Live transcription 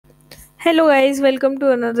Hello guys, welcome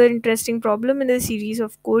to another interesting problem in the series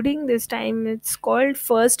of coding. This time it's called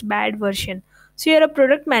first bad version. So you're a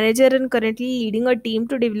product manager and currently leading a team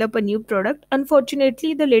to develop a new product.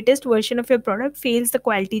 Unfortunately, the latest version of your product fails the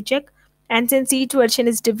quality check, and since each version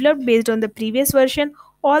is developed based on the previous version,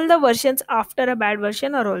 all the versions after a bad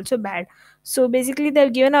version are also bad. So basically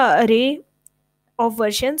they've given a array of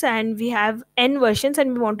versions and we have n versions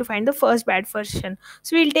and we want to find the first bad version.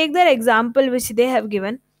 So we'll take their example which they have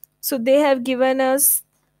given. So they have given us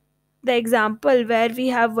the example where we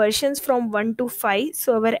have versions from 1 to 5.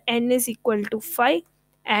 So our n is equal to 5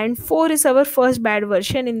 and 4 is our first bad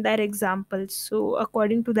version in their example. So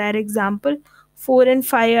according to their example, 4 and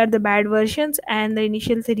 5 are the bad versions and the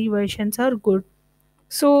initial 3 versions are good.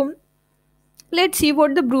 So let's see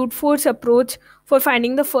what the brute force approach for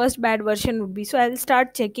finding the first bad version would be. So I'll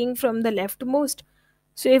start checking from the leftmost.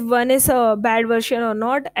 So if one is a bad version or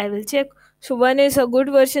not, I will check. So one is a good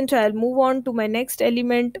version, so I'll move on to my next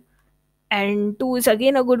element, and 2 is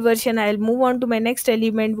again a good version. I'll move on to my next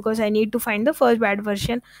element because I need to find the first bad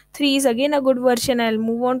version. 3 is again a good version. I'll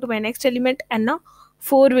move on to my next element, and now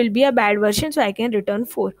 4 will be a bad version, so I can return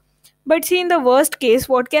 4. But see, in the worst case,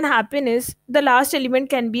 what can happen is the last element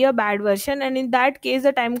can be a bad version, and in that case,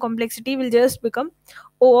 the time complexity will just become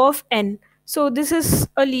O of n. So, this is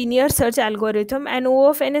a linear search algorithm, and O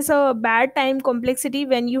of n is a bad time complexity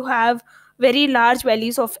when you have very large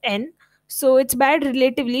values of n. So, it's bad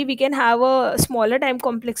relatively. We can have a smaller time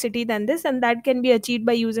complexity than this, and that can be achieved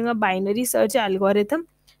by using a binary search algorithm.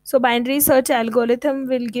 So, binary search algorithm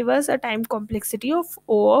will give us a time complexity of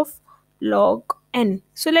O of log n.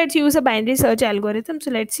 So let's use a binary search algorithm. So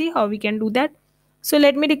let's see how we can do that. So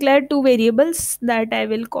let me declare two variables that I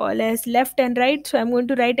will call as left and right. So I'm going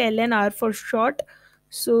to write L and R for short.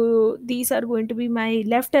 So these are going to be my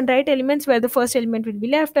left and right elements, where the first element will be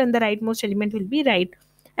left and the rightmost element will be right.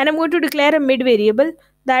 And I'm going to declare a mid variable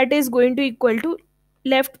that is going to equal to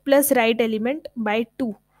left plus right element by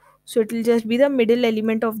 2. So it will just be the middle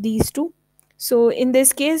element of these two. So in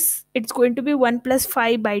this case, it's going to be 1 plus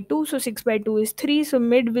 5 by 2. So 6 by 2 is 3. So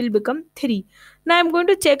mid will become 3. Now I'm going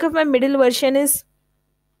to check if my middle version is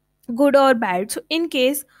good or bad. So in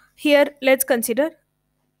case, here let's consider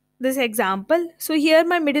this example. So here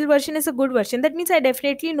my middle version is a good version. That means I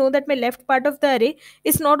definitely know that my left part of the array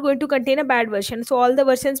is not going to contain a bad version. So all the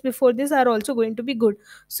versions before this are also going to be good.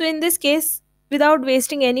 So in this case, without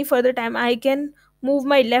wasting any further time, I can move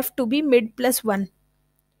my left to be mid plus 1.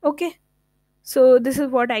 Okay. So this is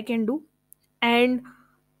what I can do, and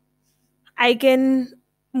I can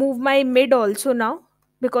move my mid also now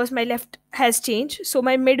because my left has changed. So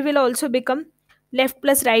my mid will also become left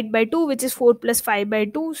plus right by 2, which is 4 plus 5 by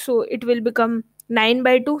 2. So it will become 9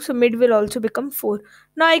 by 2. So mid will also become 4.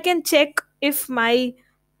 Now I can check if my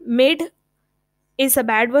mid is a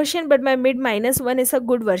bad version, but my mid minus 1 is a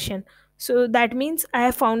good version. So that means I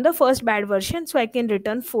have found the first bad version. So I can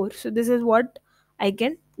return 4. So this is what I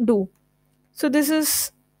can do. So this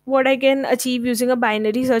is what I can achieve using a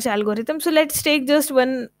binary search algorithm. So let's take just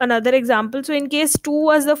one another example. So in case 2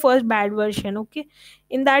 was the first bad version, okay,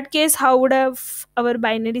 in that case, how would have our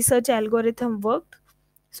binary search algorithm worked?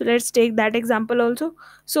 So let's take that example also.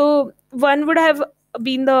 So 1 would have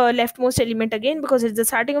been the leftmost element again because it's the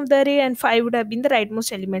starting of the array, and 5 would have been the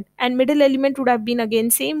rightmost element, and middle element would have been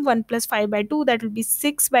again same 1 plus 5 by 2, that will be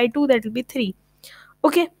 6 by 2, that will be 3.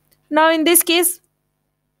 Okay, now in this case,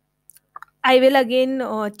 I will again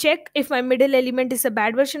check if my middle element is a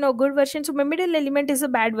bad version or good version. So my middle element is a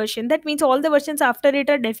bad version. That means all the versions after it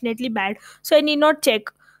are definitely bad. So I need not check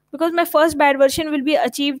because my first bad version will be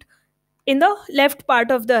achieved in the left part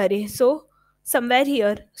of the array. So somewhere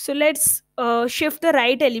here. So let's shift the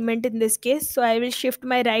right element in this case. So I will shift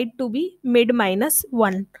my right to be mid minus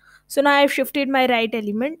 1. So now I've shifted my right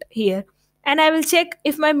element here. And I will check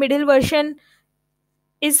if my middle version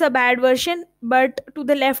is a bad version, but to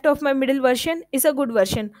the left of my middle version is a good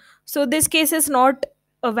version. So this case is not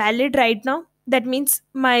valid right now. That means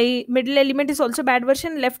my middle element is also bad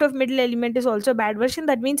version, left of middle element is also bad version.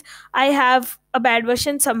 That means I have a bad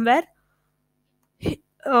version somewhere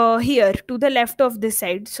here to the left of this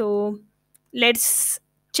side. So let's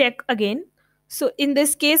check again. So in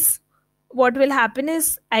this case, what will happen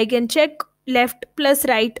is I can check left plus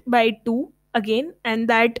right by 2 again, and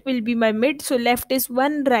that will be my mid. So left is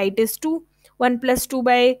 1, right is 2. 1 plus 2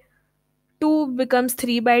 by 2 becomes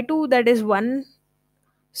 3 by 2, that is 1.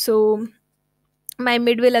 So my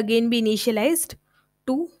mid will again be initialized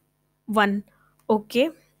to 1. Okay,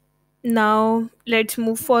 now let's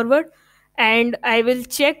move forward, and I will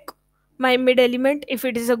check my mid element if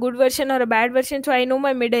it is a good version or a bad version. So I know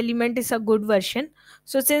my mid element is a good version.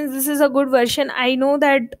 So since this is a good version, I know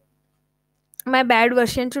that my bad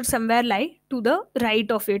version should somewhere lie to the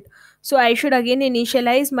right of it. So I should again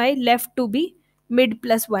initialize my left to be mid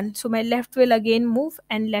plus 1. So my left will again move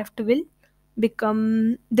and left will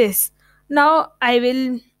become this. Now I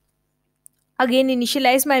will again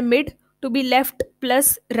initialize my mid to be left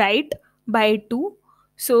plus right by 2.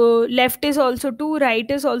 So left is also 2,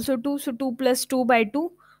 right is also 2, so 2 plus 2 by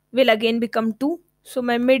 2 will again become 2. So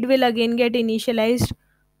my mid will again get initialized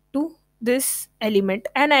to this element,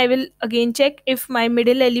 and I will again check if my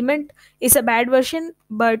middle element is a bad version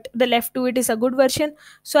but the left to it is a good version.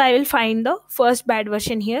 So I will find the first bad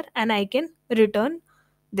version here and I can return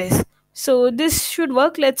this. So this should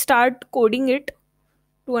work. Let's start coding it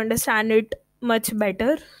to understand it much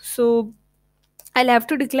better. So I'll have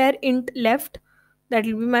to declare int left, that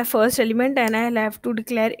will be my first element, and I'll have to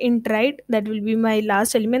declare int right, that will be my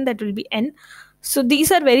last element, that will be n. So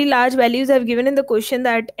these are very large values I've given in the question,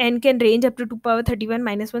 that n can range up to 2 power 31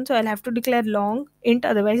 minus 1. So I'll have to declare long int,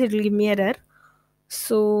 otherwise it will give me error.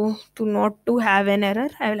 So to not to have an error,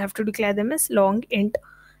 I will have to declare them as long int.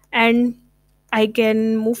 And I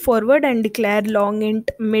can move forward and declare long int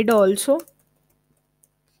mid also.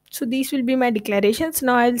 So these will be my declarations.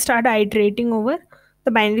 Now I'll start iterating over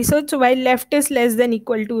the binary search. So while left is less than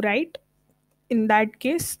equal to right, in that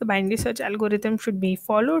case the binary search algorithm should be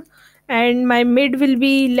followed, and my mid will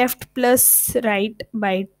be left plus right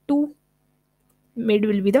by 2. Mid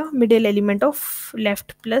will be the middle element of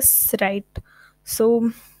left plus right.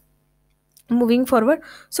 So moving forward,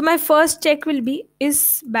 so my first check will be,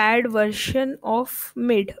 is bad version of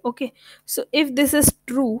mid okay? So if this is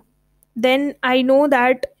true, then I know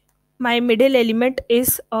that my middle element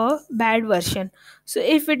is a bad version. So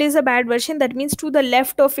if it is a bad version, that means to the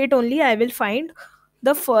left of it only I will find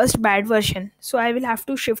the first bad version. So I will have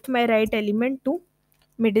to shift my right element to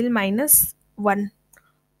middle minus 1.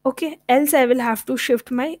 Okay, else I will have to shift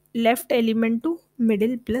my left element to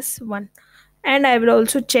middle plus 1. And I will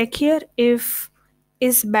also check here if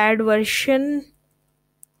is bad version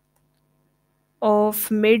of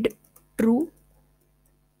mid true,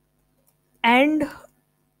 and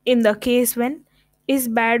in the case when is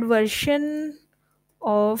bad version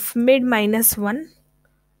of mid minus 1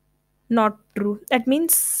 not true, that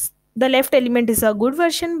means the left element is a good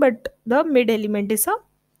version but the mid element is a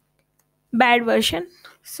bad version.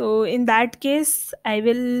 So in that case I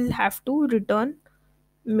will have to return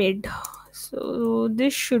mid. So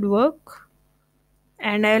this should work,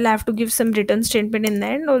 and I'll have to give some return statement in the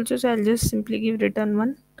end also. So I'll just simply give return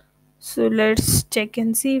 1. So let's check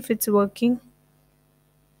and see if it's working.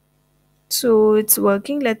 So it's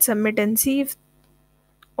working. Let's submit and see if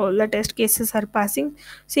all the test cases are passing.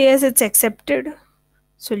 So yes, it's accepted.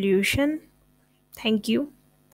 Solution. Thank you.